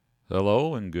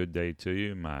Hello and good day to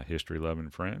you, my history-loving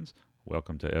friends.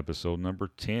 Welcome to episode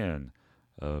number 10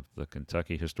 of the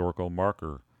Kentucky Historical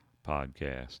Marker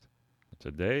podcast.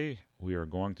 Today, we are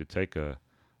going to take a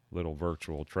little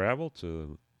virtual travel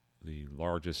to the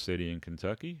largest city in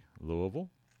Kentucky, Louisville,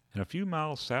 and a few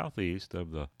miles southeast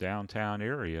of the downtown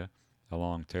area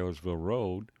along Taylorsville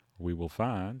Road, we will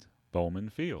find Bowman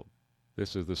Field.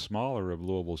 This is the smaller of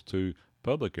Louisville's two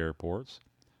public airports,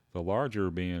 the larger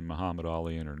being Muhammad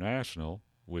Ali International,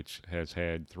 which has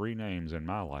had three names in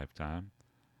my lifetime.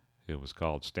 It was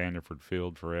called Standiford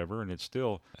Field forever, and it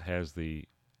still has the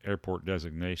airport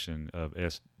designation of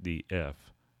SDF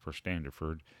for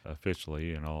Standiford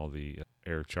officially in all the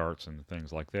air charts and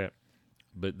things like that.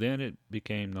 But then it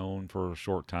became known for a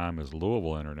short time as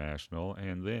Louisville International,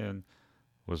 and then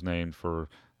was named for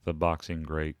the boxing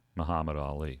great Muhammad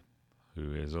Ali,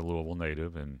 who is a Louisville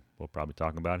native, and we'll probably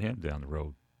talk about him down the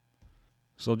road.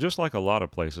 So just like a lot of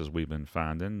places we've been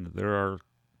finding, there are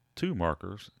two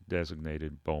markers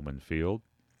designated Bowman Field,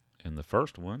 and the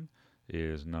first one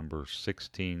is number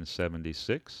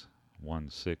 1676,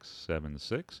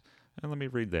 1676, and let me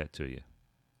read that to you.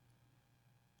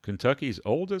 Kentucky's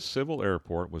oldest civil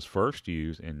airport was first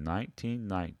used in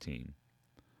 1919.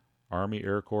 Army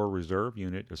Air Corps Reserve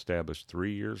Unit established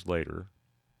 3 years later.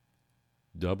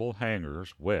 Double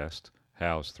hangars west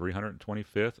housed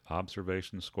 325th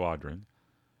Observation Squadron.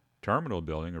 Terminal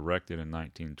building erected in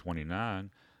 1929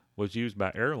 was used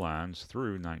by airlines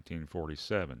through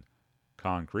 1947.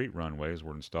 Concrete runways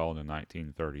were installed in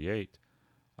 1938,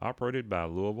 operated by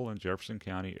Louisville and Jefferson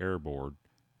County Air Board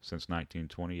since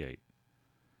 1928.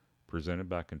 Presented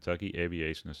by Kentucky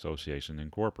Aviation Association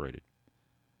Incorporated.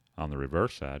 On the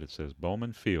reverse side it says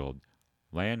Bowman Field,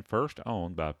 land first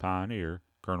owned by pioneer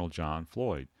Colonel John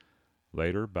Floyd,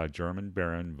 later by German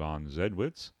Baron von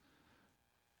Zedwitz.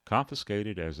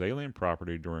 Confiscated as alien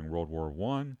property during World War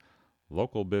I,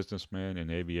 local businessman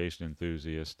and aviation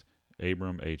enthusiast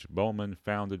Abram H. Bowman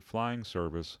founded flying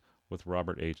service with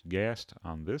Robert H. Gast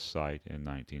on this site in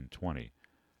 1920.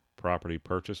 Property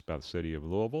purchased by the city of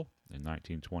Louisville in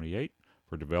 1928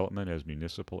 for development as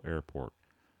municipal airport.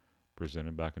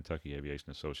 Presented by Kentucky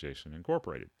Aviation Association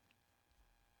Incorporated.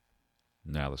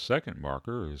 Now the second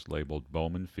marker is labeled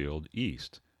Bowman Field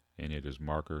East, and it is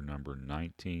marker number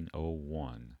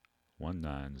 1901,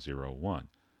 1901.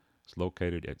 It's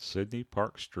located at Sydney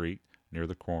Park Street near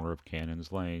the corner of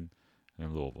Cannons Lane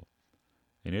in Louisville.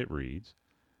 And it reads,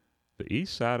 the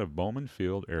east side of Bowman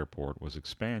Field Airport was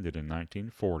expanded in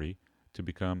 1940 to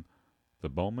become the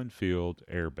Bowman Field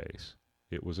Air Base.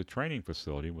 It was a training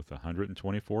facility with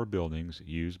 124 buildings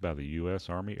used by the U.S.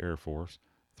 Army Air Force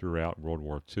throughout World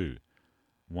War II.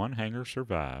 One hangar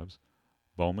survives.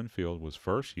 Bowman Field was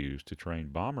first used to train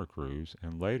bomber crews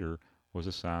and later was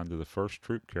assigned to the 1st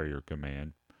Troop Carrier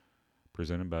Command,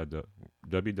 presented by the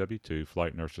WW2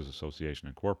 Flight Nurses Association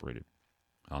Incorporated.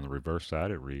 On the reverse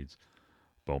side it reads,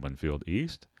 Bowman Field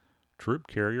East, troop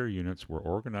carrier units were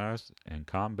organized and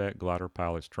combat glider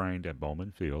pilots trained at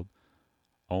Bowman Field,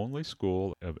 only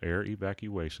school of air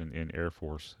evacuation in Air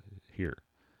Force here.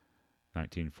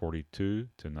 1942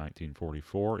 to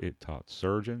 1944, it taught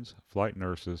surgeons, flight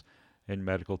nurses, and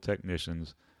medical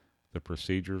technicians the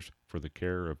procedures for the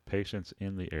care of patients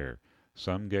in the air.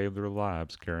 Some gave their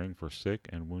lives caring for sick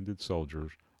and wounded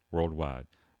soldiers worldwide.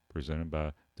 Presented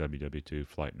by WW2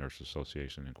 Flight Nurses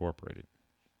Association Incorporated.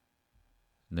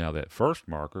 Now that first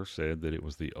marker said that it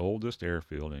was the oldest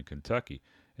airfield in Kentucky,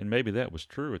 and maybe that was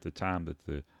true at the time that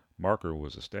the marker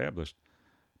was established,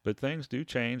 but things do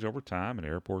change over time and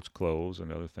airports close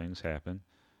and other things happen.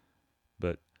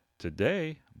 But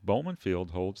today, Bowman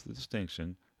Field holds the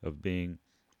distinction of being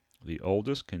the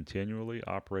oldest continually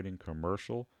operating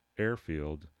commercial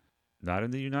airfield, not in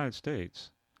the United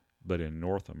States, but in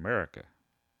North America,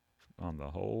 on the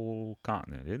whole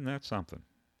continent. Isn't that something?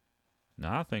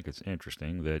 Now, I think it's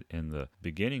interesting that in the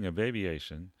beginning of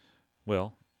aviation,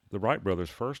 well, the Wright brothers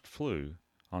first flew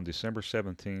on December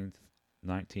 17th,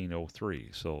 1903,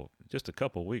 so just a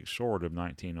couple weeks short of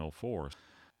 1904.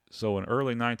 So in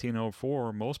early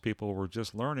 1904, most people were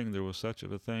just learning there was such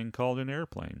a thing called an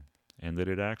airplane, and that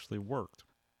it actually worked.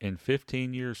 In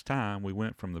 15 years' time, we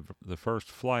went from the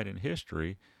first flight in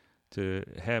history to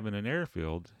having an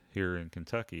airfield here in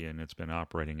Kentucky, and it's been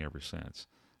operating ever since.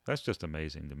 That's just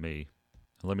amazing to me.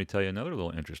 Let me tell you another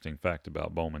little interesting fact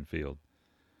about Bowman Field.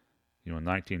 In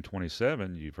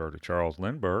 1927, you've heard of Charles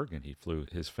Lindbergh, and he flew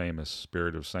his famous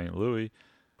Spirit of St. Louis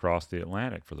across the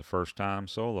Atlantic for the first time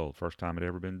solo, first time it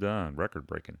ever been done,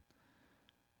 record-breaking.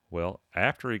 Well,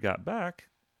 after he got back,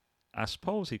 I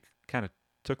suppose he kind of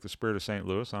took the Spirit of St.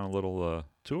 Louis on a little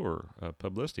tour, a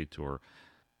publicity tour.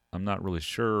 I'm not really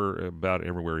sure about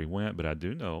everywhere he went, but I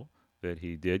do know that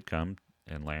he did come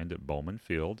and land at Bowman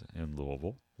Field in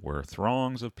Louisville, where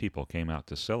throngs of people came out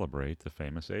to celebrate the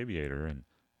famous aviator and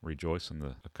rejoice in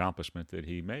the accomplishment that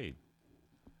he made.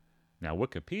 Now,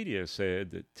 Wikipedia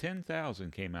said that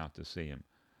 10,000 came out to see him,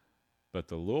 but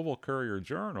the Louisville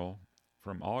Courier-Journal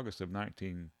from August of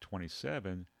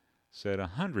 1927 said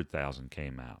 100,000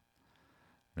 came out.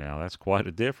 Now, that's quite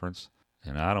a difference,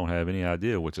 and I don't have any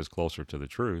idea which is closer to the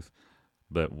truth,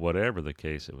 but whatever the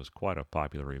case, it was quite a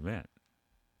popular event.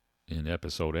 In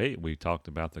episode 8, we talked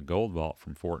about the gold vault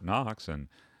from Fort Knox, and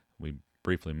we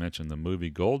briefly mentioned the movie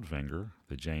Goldfinger,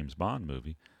 the James Bond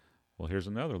movie. Well, here's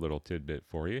another little tidbit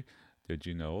for you. Did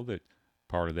you know that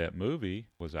part of that movie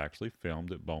was actually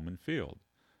filmed at Bowman Field?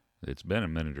 It's been a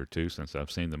minute or two since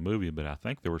I've seen the movie, but I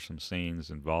think there were some scenes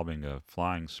involving a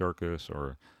flying circus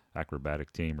or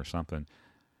acrobatic team or something,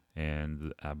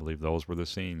 and I believe those were the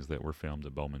scenes that were filmed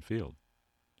at Bowman Field.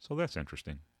 So that's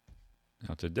interesting.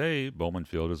 Now today, Bowman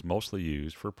Field is mostly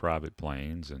used for private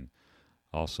planes, and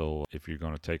also if you're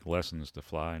going to take lessons to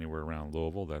fly anywhere around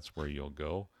Louisville, that's where you'll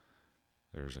go.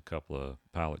 There's a couple of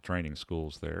pilot training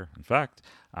schools there. In fact,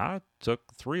 I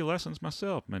took 3 lessons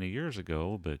myself many years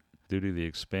ago, but due to the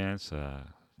expense,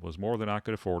 was more than I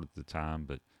could afford at the time,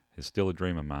 but it's still a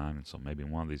dream of mine, and so maybe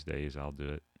one of these days I'll do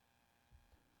it.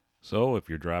 So if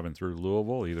you're driving through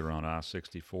Louisville, either on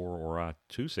I-64 or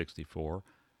I-264,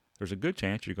 there's a good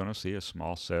chance you're going to see a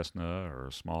small Cessna or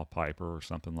a small Piper or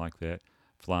something like that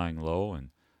flying low, and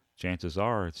chances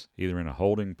are it's either in a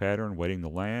holding pattern waiting to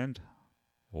land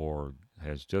or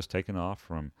has just taken off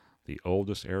from the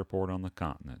oldest airport on the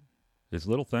continent. It's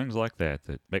little things like that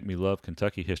that make me love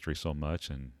Kentucky history so much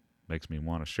and makes me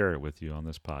want to share it with you on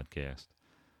this podcast.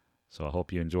 So I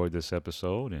hope you enjoyed this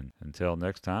episode, and until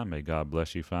next time, may God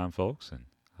bless you fine folks, and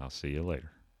I'll see you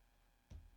later.